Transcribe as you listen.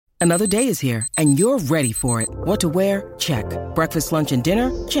Another day is here, and you're ready for it. What to wear? Check. Breakfast, lunch, and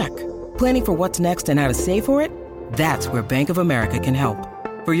dinner? Check. Planning for what's next and how to save for it? That's where Bank of America can help.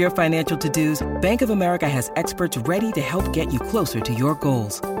 For your financial to-dos, Bank of America has experts ready to help get you closer to your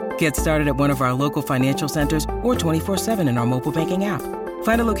goals. Get started at one of our local financial centers or 24/7 in our mobile banking app.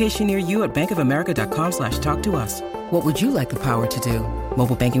 Find a location near you at bankofamerica.com/talktous. What would you like the power to do?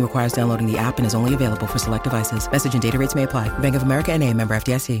 Mobile banking requires downloading the app and is only available for select devices. Message and data rates may apply. Bank of America N.A., member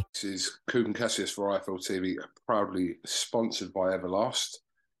FDIC. This is Kugan Cassius for IFL TV, proudly sponsored by Everlast.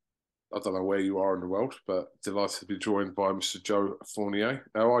 I don't know where you are in the world, but delighted to be joined by Mr. Joe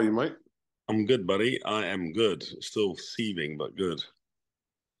Fournier. How are you, mate? I'm good, buddy. I am good. Still seething, but good.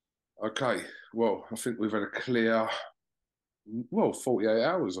 Okay. Well, I think we've had a clear, 48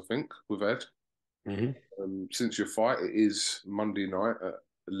 hours, I think we've had. Since your fight. It is Monday night at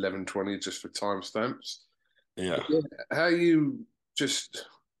 11:20, just for timestamps. Yeah. How are you just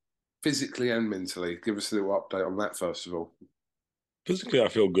physically and mentally? Give us a little update on that, first of all. Physically, I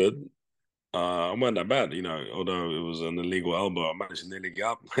feel good. I wasn't that bad, although it was an illegal elbow. I managed to nearly get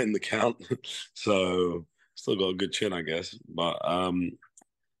up in the count. So still got a good chin, I guess. But no,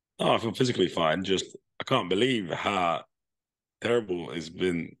 I feel physically fine. Just I can't believe how terrible it's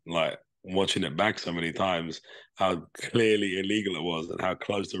been, like, watching it back so many times, how clearly illegal it was and how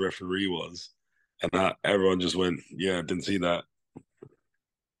close the referee was. And how everyone just went, yeah, didn't see that.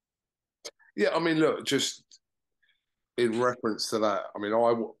 Yeah, I mean, look, just in reference to that, I mean,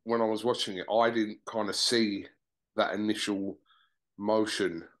 when I was watching it, I didn't kind of see that initial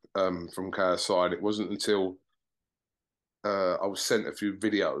motion from Kao's side. It wasn't until I was sent a few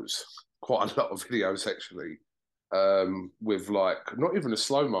videos, quite a lot of videos actually, with like not even a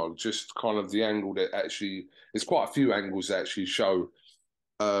slow-mo, just kind of the angle that actually, there's quite a few angles that actually show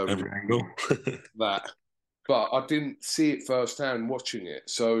Every angle. that, but I didn't see it firsthand watching it.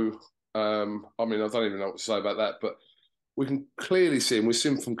 So I mean, I don't even know what to say about that, but we can clearly see, and we've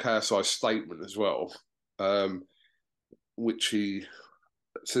seen from KSI's statement as well, which he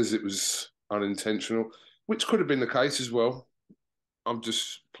says it was unintentional, which could have been the case as well. I'm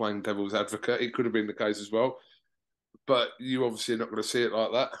just playing devil's advocate. It could have been the case as well. But you obviously are not going to see it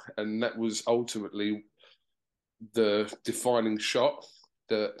like that. And that was ultimately the defining shot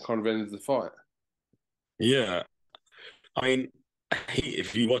that kind of ended the fight. Yeah. I mean,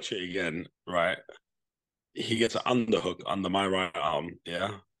 if you watch it again, right, he gets an underhook under my right arm,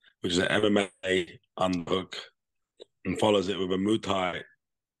 yeah, which is an MMA underhook, and follows it with a Muay Thai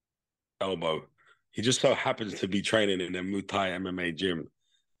elbow. He just so happens to be training in a Muay Thai MMA gym.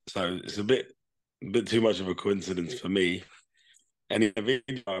 So it's a bit too much of a coincidence for me. And in a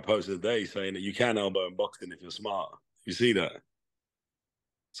video I posted today saying that you can elbow in boxing if you're smart. You see that?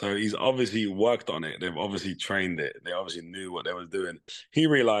 So he's obviously worked on it. They've obviously trained it. They obviously knew what they was doing. He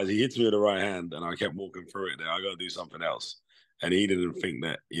realized he hits me with the right hand and I kept walking through it there. I got to do something else. And he didn't think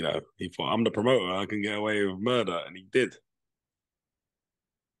that, he thought, I'm the promoter. I can get away with murder. And he did.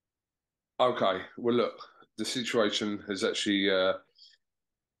 Okay. Well, look, the situation has actually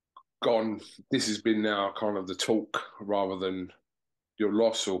gone. This has been now kind of the talk rather than your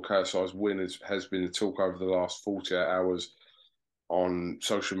loss or KSI's win has been the talk over the last 48 hours on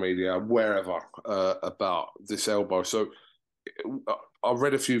social media, wherever, about this elbow. So I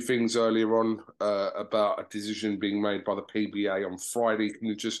read a few things earlier on about a decision being made by the PBA on Friday. Can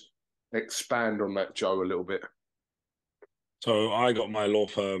you just expand on that, Joe, a little bit? So I got my law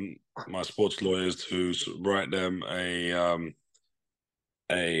firm, my sports lawyers, to write them a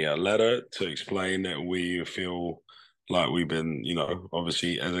letter to explain that we feel like we've been,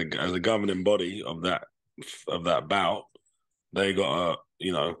 obviously as a governing body of that bout, they got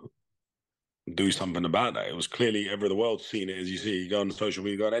to, do something about that. It was clearly the world's seen it, as you see. You go on social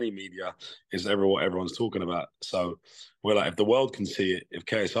media, you go on any media, it's what everyone's talking about. So we're like, if the world can see it, if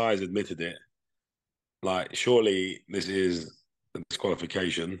KSI has admitted it, like, surely this is a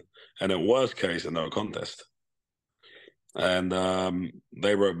disqualification, and at worst case, a no contest. And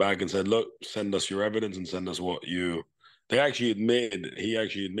they wrote back and said, look, send us your evidence and send us what you... He actually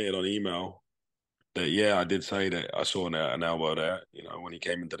admitted on email that, yeah, I did say that I saw an elbow there, when he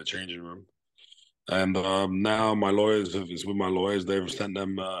came into the changing room. And now it's with my lawyers, they've sent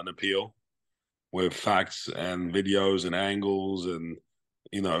them an appeal with facts and videos and angles and,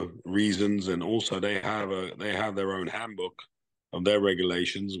 reasons. And also they have their own handbook of their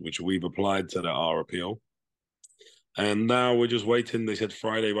regulations, which we've applied to our appeal. And now we're just waiting. They said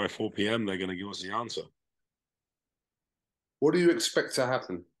Friday by 4 p.m. they're going to give us the answer. What do you expect to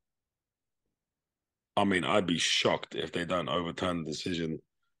happen? I mean, I'd be shocked if they don't overturn the decision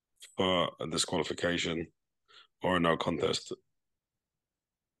for a disqualification or a no contest.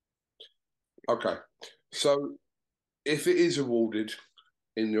 Okay. So if it is awarded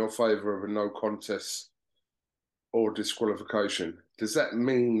in your favour of a no contest or disqualification, does that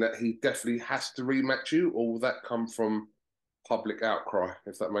mean that he definitely has to rematch you, or will that come from public outcry,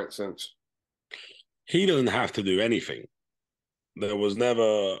 if that makes sense? He doesn't have to do anything. There was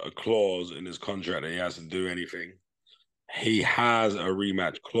never a clause in his contract that he has to do anything. He has a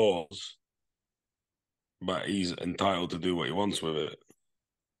rematch clause, but he's entitled to do what he wants with it.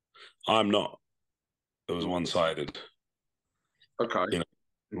 I'm not. It was one-sided. Okay. You know,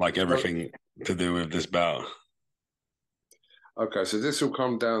 like everything to do with this bout. Okay, so this will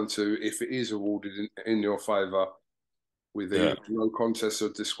come down to if it is awarded in your favour with Yeah. either no contest or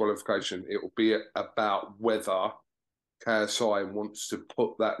disqualification, it will be about whether KSI wants to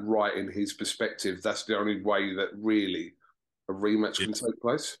put that right in his perspective. That's the only way that really a rematch can take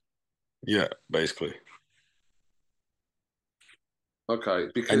place. Yeah, basically. Okay,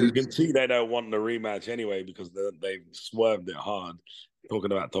 And you because can see they don't want the rematch anyway because they've swerved it hard.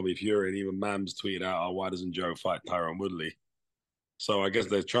 Talking about Tommy Fury, and even Mams tweeted out, "Oh, why doesn't Joe fight Tyron Woodley?" So I guess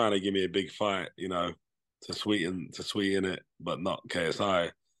they're trying to give me a big fight, to sweeten it, but not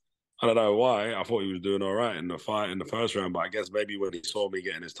KSI. I don't know why. I thought he was doing all right in the fight in the first round, but I guess maybe when he saw me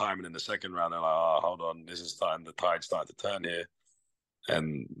getting his timing in the second round, they're like, "Oh, hold on, this is starting. The tide's starting to turn here,"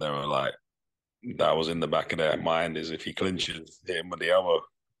 and they were like, "That was in the back of their mind is if he clinches, hit him with the elbow."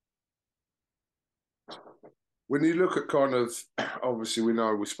 when you look at kind of, obviously, we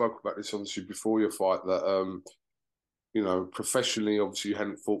know we spoke about this obviously before your fight that, professionally, obviously, you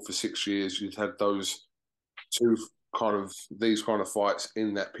hadn't fought for 6 years. You'd had those two these kind of fights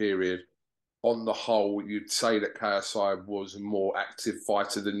in that period. On the whole, you'd say that KSI was a more active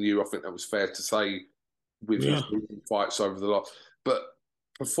fighter than you. I think that was fair to say with his Yeah. recent fights over the last. But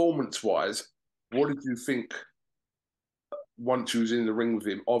performance-wise, what did you think once you was in the ring with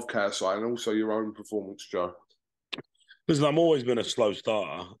him of KSI and also your own performance, Joe? Listen, I've always been a slow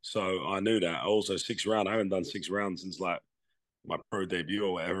starter, so I knew that. Also, 6 round, I haven't done 6 rounds since like my pro debut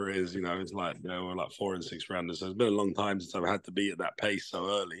or whatever it is. It's like we're like 4 and 6 rounders. So it's been a long time since I've had to be at that pace so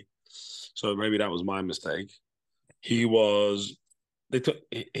early. So maybe that was my mistake. He was. They took.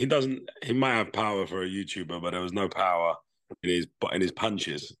 He doesn't. He might have power for a YouTuber, but there was no power in his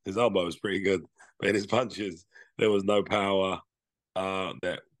punches. His elbow was pretty good, but in his punches there was no power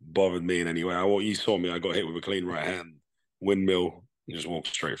that bothered me in any way. You saw me. I got hit with a clean right hand windmill. Just walked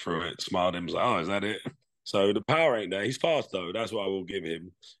straight through it. Smiled at him. Was like, "Oh, is that it?" So the power ain't there. He's fast though. That's what I will give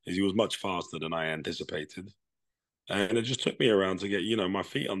him. Is he was much faster than I anticipated, and it just took me around to get my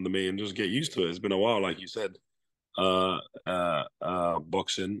feet under me and just get used to it. It's been a while, like you said,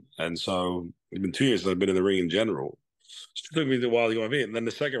 boxing, and so it's been 2 years since I've been in the ring in general. It took me a while to get my feet, and then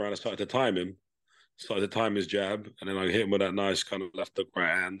the second round I started to time him. Started to time his jab, and then I hit him with that nice kind of left hook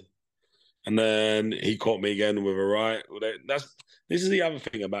right hand. And then he caught me again with a right. This is the other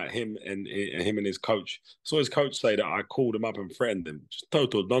thing about him and his coach. So his coach say that I called him up and threatened him. Just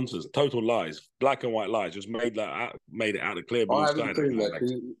total nonsense, total lies, black and white lies. Just made it out of clear I blue sky. haven't seen that. Can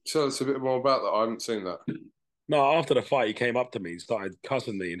you tell us a bit more about that? I haven't seen that. No, after the fight, he came up to me and started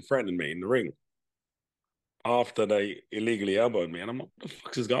cussing me and threatening me in the ring. After they illegally elbowed me, and I'm like, "What the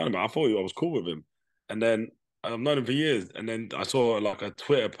fuck is going on about?" I thought I was cool with him, and then I've known him for years. And then I saw like a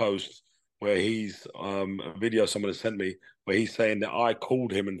Twitter post where he's a video someone has sent me where he's saying that I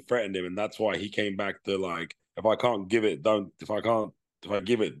called him and threatened him, and that's why he came back to like, if I can't give it, don't. If I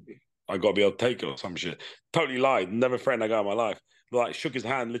give it, I gotta be able to take it or some shit. Totally lied. Never threatened that guy in my life. Like shook his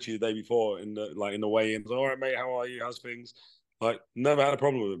hand literally the day before in the weigh-ins. All right, mate, how are you? How's things? Like never had a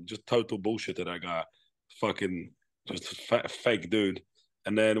problem with him. Just total bullshit to that guy. Fucking just a fake dude.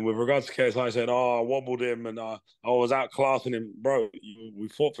 And then with regards to KSI saying, "Oh, I wobbled him and I was outclassing him," bro. We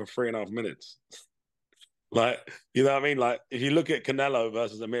fought for 3.5 minutes. Like, you know what I mean? Like, if you look at Canelo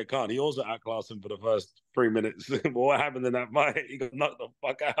versus Amir Khan, he also outclassed him for the first 3 minutes. But what happened in that fight? He got knocked the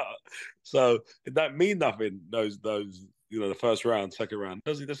fuck out. So it don't mean nothing. Those the first round, second round.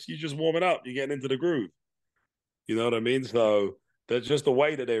 You just warming up. You're getting into the groove. You know what I mean? So that's just the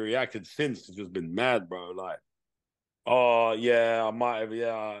way that they reacted since has just been mad, bro. Like, oh yeah, I might have,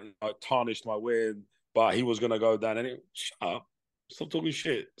 yeah, I tarnished my win, but he was gonna go down. And shut up, stop talking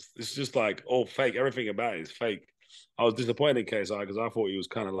shit. It's just like all fake. Everything about it is fake. I was disappointed in KSI because I thought he was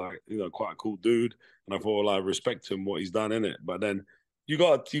kind of like quite a cool dude, and I thought like respect him what he's done in it. But then you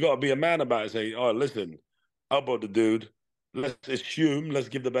got to be a man about it. Say, oh listen, I elbowed the dude. Let's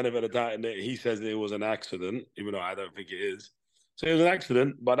give the benefit of the doubt, and he says it was an accident, even though I don't think it is. So it was an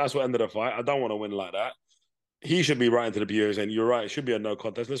accident, but that's what ended the fight. I don't want to win like that. He should be right into the PO saying, "You're right, it should be a no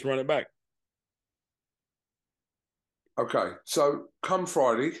contest. Let's run it back." Okay, so come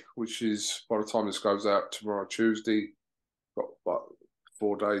Friday, which is by the time this goes out tomorrow, Tuesday, got about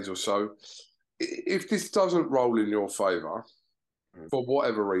 4 days or so. If this doesn't roll in your favour for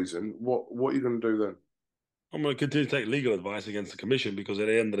whatever reason, what are you going to do then? I'm going to continue to take legal advice against the commission because at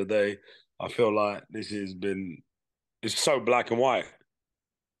the end of the day, I feel like it's so black and white.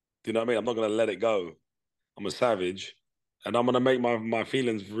 Do you know what I mean? I'm not going to let it go. I'm a savage and I'm going to make my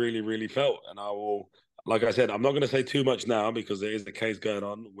feelings really, really felt. And I will, like I said, I'm not going to say too much now because there is a case going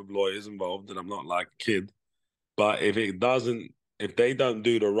on with lawyers involved and I'm not like a kid. But if they don't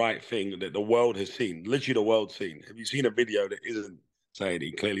do the right thing that the world has seen, literally the world's seen. Have you seen a video that isn't saying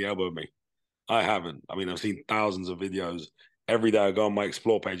he clearly elbowed me? I haven't. I mean, I've seen thousands of videos. Every day I go on my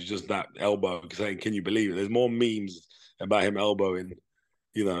explore page, just that elbow saying, "Can you believe it?" There's more memes about him elbowing,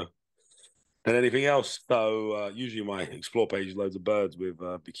 you know, than anything else. So usually my explore page is loads of birds with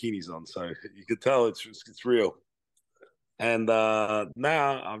bikinis on, so you could tell it's real. And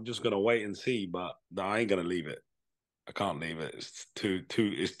now I'm just gonna wait and see, but no, I ain't gonna leave it. I can't leave it.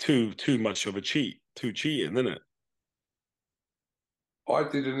 It's too much of a cheat. Too cheating, isn't it? I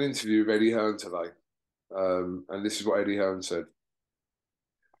did an interview with Eddie Hearn today, and this is what Eddie Hearn said.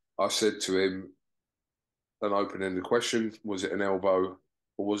 I said to him, an open-ended question: was it an elbow,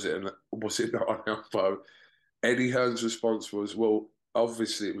 or was it not an elbow? Eddie Hearn's response was, "Well,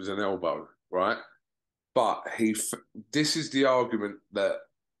 obviously it was an elbow, right?" But this is the argument that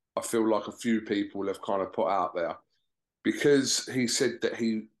I feel like a few people have kind of put out there because he said that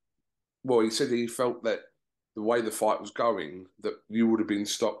he said he felt that the way the fight was going, that you would have been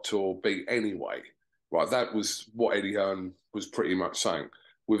stopped or beat anyway. Right, that was what Eddie Hearn was pretty much saying.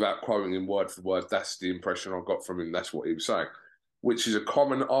 Without quoting him word for word, that's the impression I got from him. That's what he was saying, which is a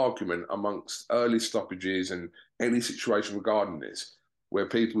common argument amongst early stoppages and any situation regarding this, where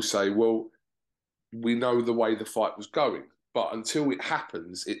people say, well, we know the way the fight was going, but until it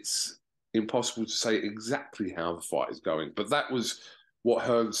happens, it's impossible to say exactly how the fight is going. But that was what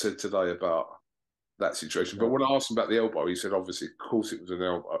Hearn said today about that situation. But Yeah. when I asked him about the elbow, he said, obviously, of course, it was an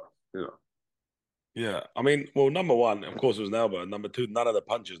elbow. You know, Yeah, I mean, well, number one, of course, it was an elbow. Number two, none of the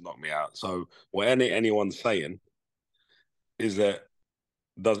punches knocked me out. So what anyone's saying is that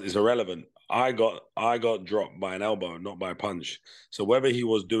does is irrelevant. I got dropped by an elbow, not by a punch. So whether he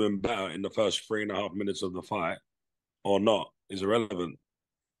was doing better in the first 3.5 minutes of the fight or not is irrelevant.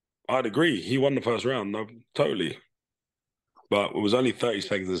 I'd agree. He won the first round, no, totally. But it was only 30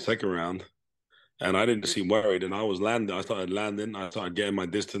 seconds in the second round. And I didn't seem worried. And I was landing. I started landing. I started getting my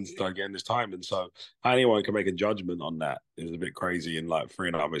distance, started getting this time. And so anyone can make a judgment on that. It was a bit crazy in like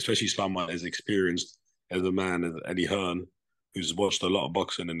 3.5, especially someone as experienced as a man as Eddie Hearn, who's watched a lot of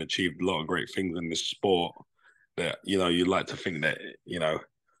boxing and achieved a lot of great things in this sport. That, you'd like to think that,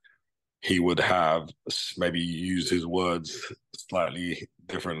 he would have maybe used his words slightly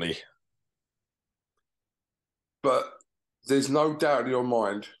differently. but there's no doubt in your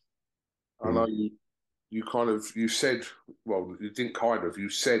mind. I know Mm. you said, well, you didn't kind of, you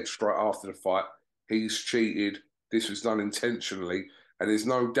said straight after the fight, he's cheated. This was done intentionally. And there's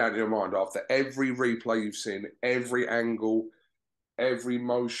no doubt in your mind after every replay you've seen, every angle, every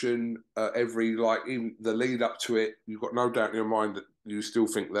motion, every like even the lead up to it, you've got no doubt in your mind that you still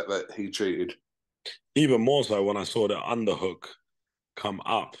think that he cheated. Even more so when I saw the underhook come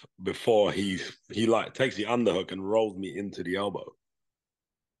up before he like takes the underhook and rolls me into the elbow.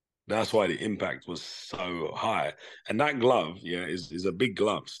 That's why the impact was so high. And that glove, yeah, is a big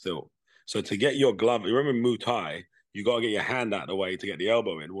glove still. So to get your glove, you remember Muay Thai, you got to get your hand out of the way to get the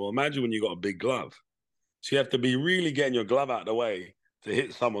elbow in. Well, imagine when you got a big glove. So you have to be really getting your glove out of the way to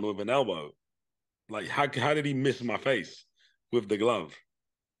hit someone with an elbow. Like, how did he miss my face with the glove?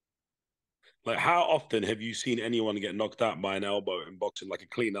 Like, how often have you seen anyone get knocked out by an elbow in boxing, like a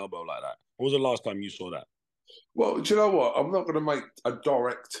clean elbow like that? When was the last time you saw that? Well, do you know what? I'm not going to make a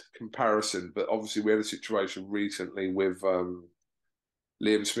direct comparison, but obviously we had a situation recently with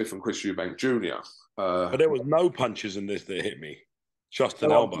Liam Smith and Chris Eubank Jr. But there was no punches in this that hit me, just an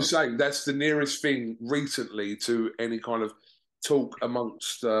No, I'm elbow. just saying that's the nearest thing recently to any kind of talk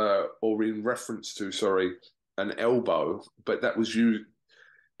amongst or in reference to, sorry, an elbow. But that was used.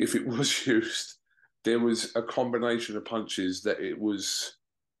 If it was used, there was a combination of punches that it was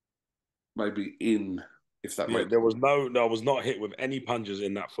maybe in. If that Yeah, makes there was no, I was not hit with any punches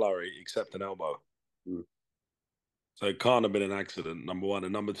in that flurry except an elbow. sense. So it can't have been an accident, number one.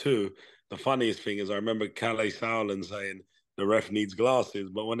 And number two, the funniest thing is I remember Calais Sauerland saying the ref needs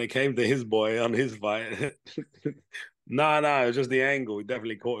glasses, but when it came to his boy on his fight, no, it was just the angle. He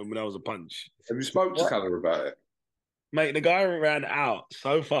definitely caught him when that was a punch. Have you spoke to What? Callum about it? Mate, the guy ran out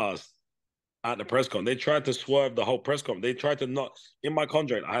so fast. at the press conference. They tried to swerve the whole press conference. They tried to not. In my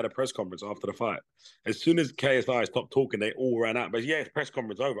contract, I had a press conference after the fight. As soon as KSI stopped talking, they all ran out. But yeah, it's press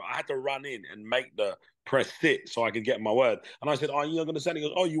conference over. I had to run in and make the press sit so I could get my word. And I said, "Oh, you're going to say?" He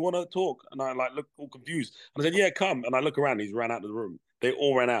goes, "Oh, you want to talk?" And I like look all confused. And I said, "Yeah, come." And I look around. He's ran out of the room. They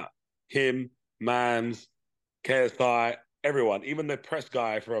all ran out. Him, Mans, KSI, everyone, even the press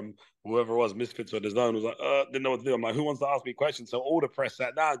guy from whoever it was, Misfits or the Zone, was like, didn't know what to do. I'm like, who wants to ask me questions? So all the press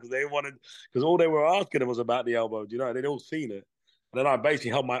sat down because all they were asking him was about the elbow. You know, they'd all seen it. And then I basically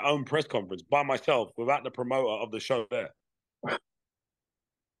held my own press conference by myself without the promoter of the show there. And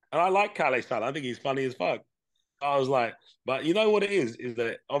I like Kale Sal. I think he's funny as fuck. I was like, but you know what it is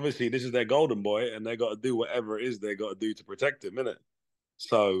that obviously this is their golden boy and they got to do whatever it is they got to do to protect him, innit?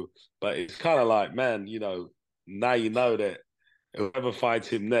 So, but it's kind of like, man, now you know that whoever fights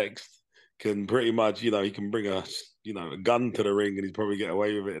him next can pretty much, he can bring a gun to the ring and he's probably get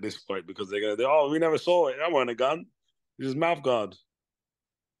away with it at this point because they're going to, oh, we never saw it. That wasn't a gun. It was mouth guard.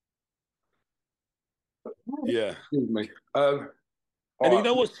 Yeah. Excuse me. And you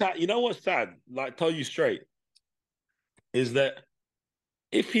know what's sad? You know what's sad? Like, tell you straight, is that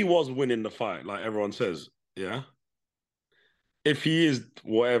if he was winning the fight, like everyone says, yeah, if he is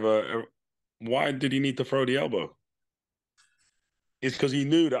whatever, why did he need to throw the elbow? It's because he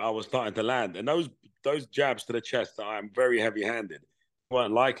knew that I was starting to land. And those jabs to the chest that I'm very heavy-handed,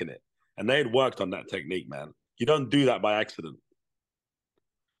 weren't liking it. And they had worked on that technique, man. You don't do that by accident.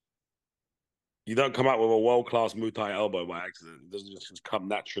 You don't come out with a world-class Muay Thai elbow by accident. It doesn't just come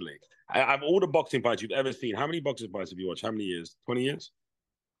naturally. I've all the boxing fights you've ever seen. How many boxing fights have you watched? How many years? 20 years?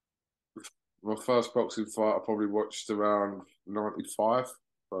 My first boxing fight I probably watched around 95.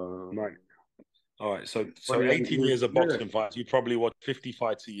 Right. All right. So 18 years of boxing fights. You probably watch 50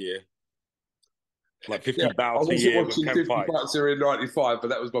 fights a year. Like 50 bouts a year with 10 fights here in 95, but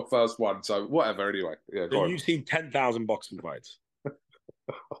that was my first one. So whatever, anyway. Yeah, so you've seen 10,000 boxing fights. I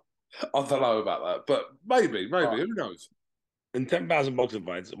don't know about that, but maybe. Who knows? In 10,000 boxing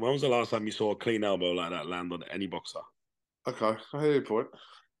fights, when was the last time you saw a clean elbow like that land on any boxer? Okay, I hear your point.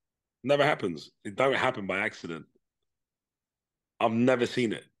 Never happens. It don't happen by accident. I've never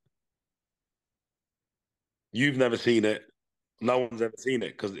seen it. You've never seen it. No one's ever seen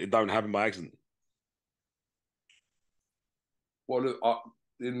it because it don't happen by accident. Well, look,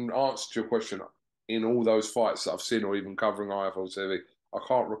 in answer to your question, in all those fights that I've seen or even covering IFL TV, I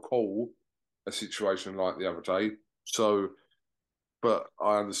can't recall a situation like the other day. So, but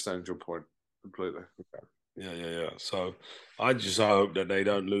I understand your point completely. Okay. Yeah. So I just hope that they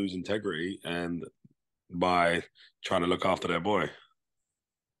don't lose integrity and by trying to look after their boy.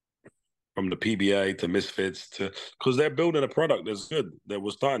 From the PBA to Misfits to because they're building a product that's good. That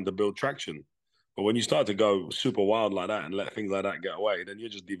was starting to build traction. But when you start to go super wild like that and let things like that get away, then you're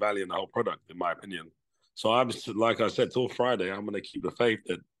just devaluing the whole product, in my opinion. So I'm like I said, till Friday, I'm going to keep the faith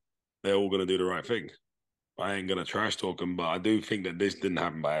that they're all going to do the right thing. I ain't going to trash talk them, but I do think that this didn't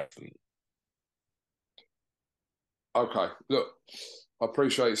happen by accident. Okay, look, I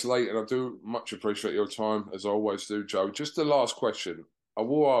appreciate it's late and I do much appreciate your time, as I always do, Joe. Just the last question. I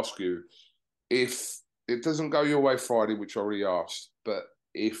will ask you, if it doesn't go your way Friday, which I already asked, but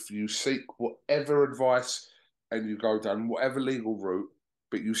if you seek whatever advice and you go down whatever legal route,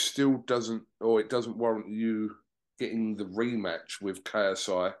 but you still doesn't, or it doesn't warrant you getting the rematch with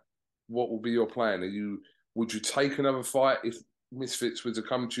KSI, what will be your plan? Would you take another fight if Misfits were to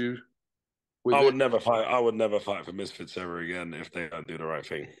come to you? I would never fight for Misfits ever again if they don't do the right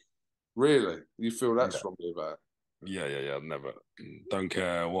thing. Really? You feel that strongly about it? Yeah. Never. Don't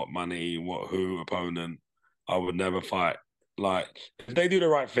care what money, who opponent. I would never fight. Like if they do the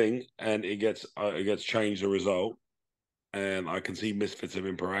right thing and it gets changed the result, and I can see Misfits have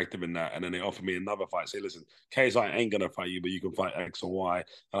been proactive in that, and then they offer me another fight. Say, listen, KSI ain't gonna fight you, but you can fight X or Y,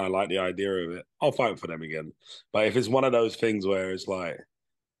 and I like the idea of it. I'll fight for them again. But if it's one of those things where it's like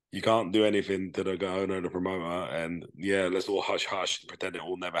you can't do anything to the owner, the promoter, and yeah, let's all hush hush and pretend it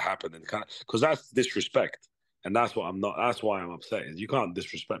all never happened, and kind of because that's disrespect, and that's what I'm not. That's why I'm upset. Is you can't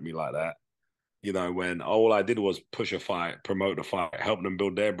disrespect me like that. When all I did was push a fight, promote the fight, help them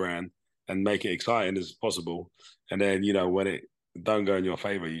build their brand, and make it exciting as possible. And then when it don't go in your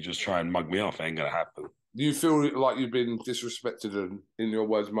favor, you just try and mug me off. It ain't gonna happen. Do you feel like you've been disrespected and, in your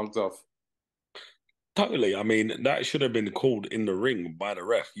words, mugged off? Totally. I mean, that should have been called in the ring by the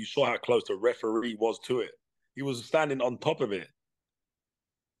ref. You saw how close the referee was to it. He was standing on top of it.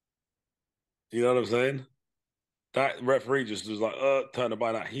 You know what I'm saying? That referee just was like, turn the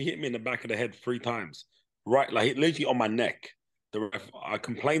bite out. He hit me in the back of the head 3 times. Right, like literally on my neck. The ref, I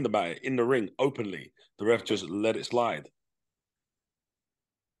complained about it in the ring openly. The ref just let it slide.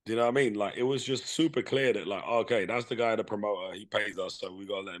 Do you know what I mean? Like, it was just super clear that, like, okay, that's the guy, the promoter. He pays us, so we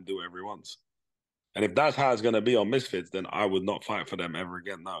gotta let him do whatever he wants. And if that's how it's gonna be on Misfits, then I would not fight for them ever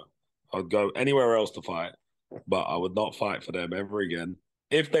again. No, I'd go anywhere else to fight, but I would not fight for them ever again.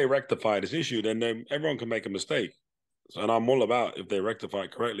 If they rectify this issue, then everyone can make a mistake. So, and I'm all about if they rectify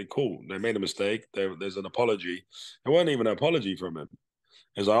it correctly, cool. They made a mistake. There's an apology. It wasn't even an apology from him.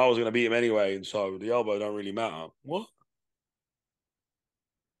 It's like, I was going to beat him anyway, and so the elbow don't really matter. What?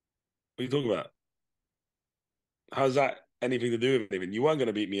 What are you talking about? How's that anything to do with anything? You weren't going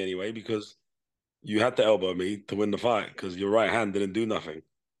to beat me anyway because you had to elbow me to win the fight because your right hand didn't do nothing.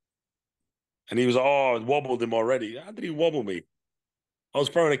 And he was like, oh, I wobbled him already. How did he wobble me? I was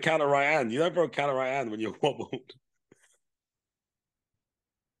throwing a counter right hand. You don't throw a counter right hand when you're wobbled.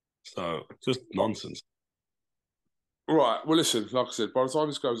 So just nonsense. Right. Well, listen, like I said, by the time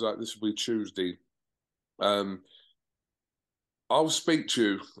this goes out, this will be Tuesday. I'll speak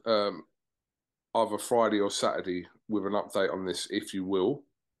to you either Friday or Saturday with an update on this, if you will.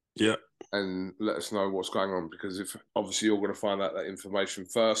 Yeah. And let us know what's going on, because if obviously you're going to find out that information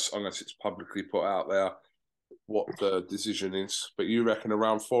first, unless it's publicly put out there what the decision is. But you reckon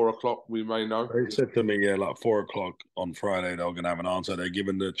around 4 o'clock we may know? They said to me, yeah, like 4 o'clock on Friday, they're going to have an answer. They're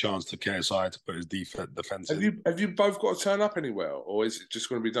giving the chance to KSI to put his defense in. Have you both got to turn up anywhere, or is it just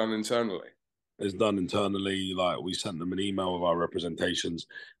going to be done internally? It's done internally. Like, we sent them an email with our representations.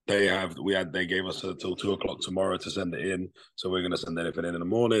 They gave us until 2 o'clock tomorrow to send it in. So we're going to send anything in the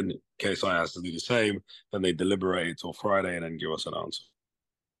morning. KSI has to do the same. Then they deliberate it till Friday and then give us an answer.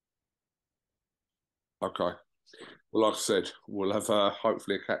 Okay. Well, like I said, we'll have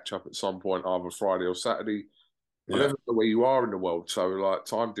hopefully a catch up at some point, either Friday or Saturday. I never know where you are in the world, so like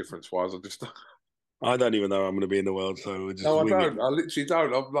time difference wise, I don't even know I'm going to be in the world, so we'll just no, I wing don't. it. I literally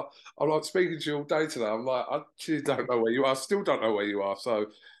don't. I'm like speaking to you all day today. I'm like, I actually don't know where you are. I still don't know where you are. So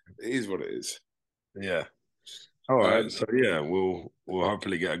it is what it is. Yeah. All right. Um, So yeah, we'll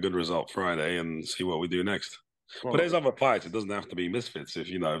hopefully get a good result Friday and see what we do next. But right. there's other fights. It doesn't have to be Misfits. If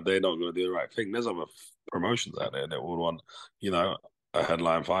if they're not going to do the right thing, there's other promotions out there that would want, a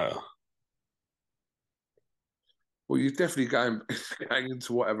headline fighter. Well, you're definitely going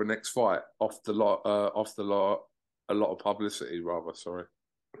into whatever next fight off the lot, a lot of publicity, rather. Sorry.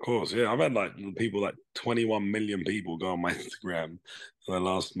 Of course, yeah. I've had like 21 million people go on my Instagram for the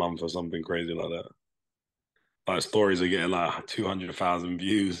last month or something crazy like that. Like, stories are getting like 200,000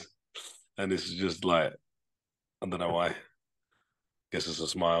 views, and this is just like, I don't know why. Guess it's a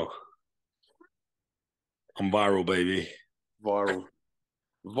smile. I'm viral, baby. Viral.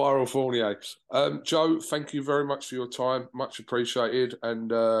 Viral Fournier. Joe, thank you very much for your time. Much appreciated.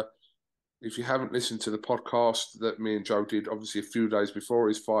 And if you haven't listened to the podcast that me and Joe did, obviously a few days before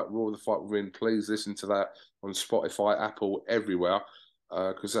his fight, Raw the Fight Within, please listen to that on Spotify, Apple, everywhere,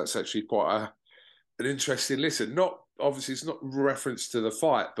 because that's actually quite an interesting listen. Not obviously, it's not reference to the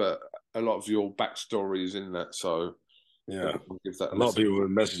fight, but a lot of your backstory is in that. So Yeah. we'll give that A a lot of listen. people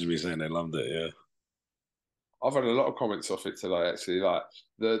would message me saying they loved it, yeah. I've had a lot of comments off it today, actually. Like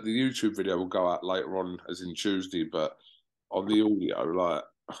the YouTube video will go out later on, as in Tuesday, but on the audio, like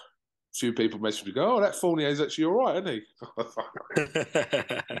a few people message me, go, "Oh, that Fournier is actually all right, isn't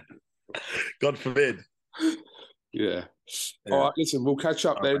he?" God forbid. Yeah. Yeah. All right, listen, we'll catch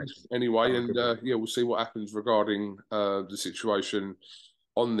up All then right. anyway, Have a and good one. yeah, we'll see what happens regarding the situation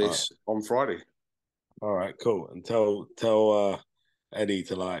on All right. this on Friday. All right, cool. And tell Eddie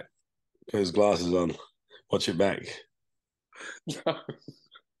to like put his glasses on. Watch it back. I thought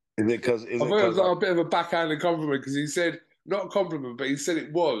it was like a bit of a backhanded compliment, because he said, not a compliment, but he said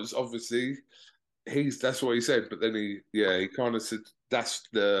it was, obviously. That's what he said, but then he kind of said that's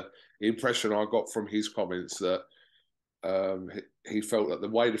the impression I got from his comments, that he felt that the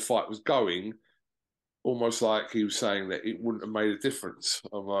way the fight was going, almost like he was saying that it wouldn't have made a difference.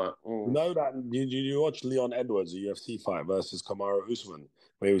 I'm like, You oh. know that you watch Leon Edwards, a UFC fight versus Kamaru Usman,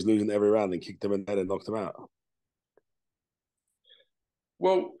 where he was losing every round and kicked him in the head and knocked him out.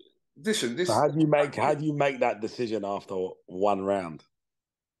 Well, listen, So how do you make that decision after one round?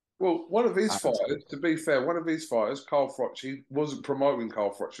 well, one of his I don't fighters, to be fair, one of his fighters, Carl Froch, he wasn't promoting Carl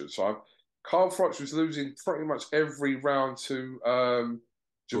Froch at the time. Carl Froch was losing pretty much every round to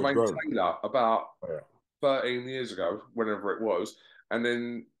George Jermaine Groves. Taylor about Oh, yeah. 13 years ago, whenever it was, and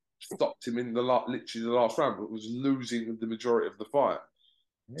then stopped him in literally the last round, but was losing the majority of the fight.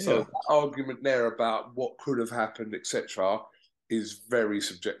 So Yeah, that argument there about what could have happened, etc., is very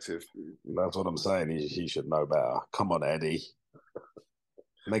subjective. that's what I'm saying. He should know better. Come on, Eddie.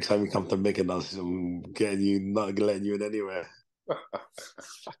 Next time you come to Mykonos, I'm getting you, not letting you in anywhere.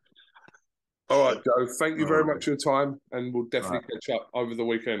 All right, Joe. Thank you very much for your time, and we'll definitely catch up over the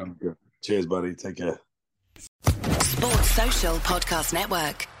weekend. Cheers, buddy. Take care. Sports Social Podcast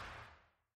Network.